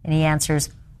 And he answers,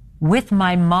 with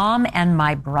my mom and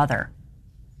my brother,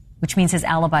 which means his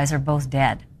alibis are both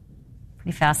dead.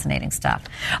 Pretty fascinating stuff.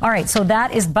 All right, so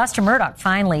that is Buster Murdaugh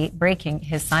finally breaking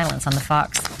his silence on the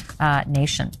Fox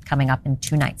Nation, coming up in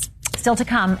 2 nights. Still to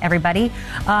come, everybody.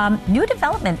 New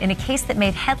development in a case that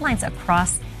made headlines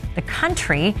across the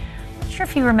country. Not sure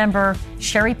if you remember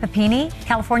Sherry Papini,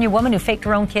 California woman who faked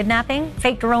her own kidnapping,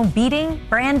 faked her own beating,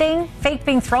 branding, faked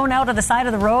being thrown out of the side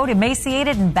of the road,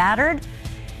 emaciated and battered.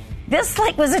 This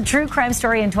was a true crime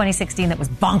story in 2016 that was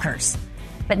bonkers.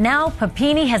 But now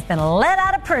Papini has been let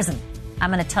out of prison. I'm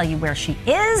going to tell you where she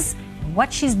is and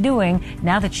what she's doing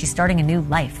now that she's starting a new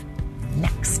life.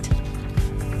 Next.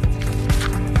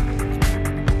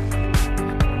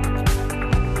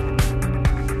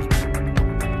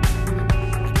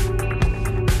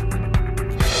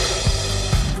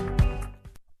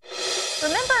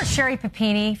 Sherry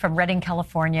Papini from Redding,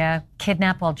 California,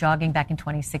 kidnapped while jogging back in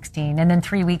 2016. And then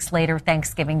 3 weeks later,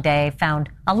 Thanksgiving Day, found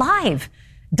alive,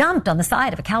 dumped on the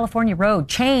side of a California road,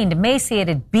 chained,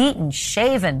 emaciated, beaten,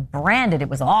 shaven, branded. It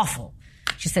was awful.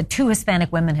 She said 2 Hispanic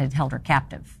women had held her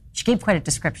captive. She gave quite a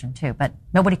description, too, but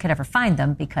nobody could ever find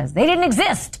them because they didn't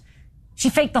exist. She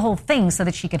faked the whole thing so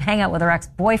that she could hang out with her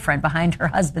ex-boyfriend behind her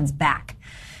husband's back.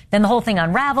 Then the whole thing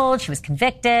unraveled. She was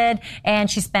convicted, and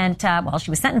she spent, she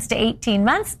was sentenced to 18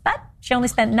 months, but she only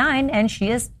spent 9, and she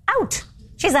is out.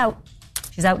 She's out.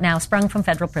 She's out now, sprung from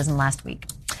federal prison last week.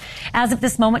 As of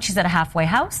this moment, she's at a halfway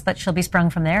house, but she'll be sprung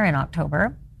from there in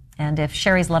October. And if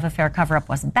Sherry's love affair cover-up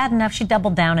wasn't bad enough, she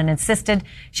doubled down and insisted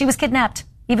she was kidnapped,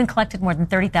 even collected more than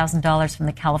 $30,000 from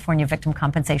the California Victim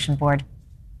Compensation Board.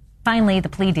 Finally, the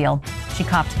plea deal. She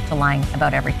copped to lying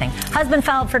about everything. Husband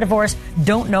filed for divorce.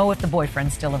 Don't know if the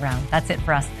boyfriend's still around. That's it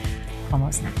for us.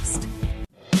 Almost next.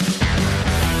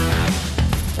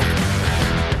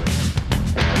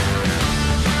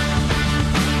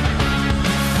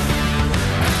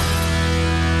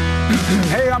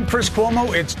 Hey, I'm Chris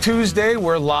Cuomo. It's Tuesday.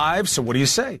 We're live. So what do you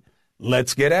say?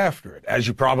 Let's get after it. As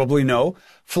you probably know,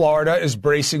 Florida is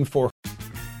bracing for...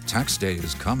 Tax day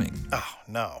is coming. Oh,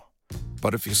 no.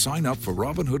 But if you sign up for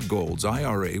Robinhood Gold's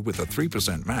IRA with a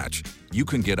 3% match, you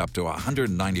can get up to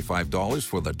 $195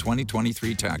 for the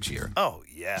 2023 tax year. Oh,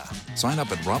 yeah. Sign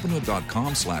up at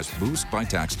Robinhood.com/boost by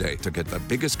tax day to get the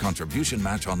biggest contribution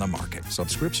match on the market.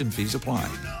 Subscription fees apply.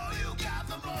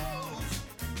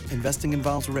 Investing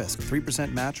involves risk.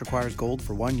 3% match requires gold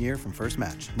for 1 year from first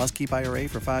match. Must keep IRA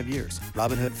for 5 years.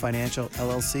 Robinhood Financial,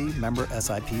 LLC, member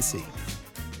SIPC.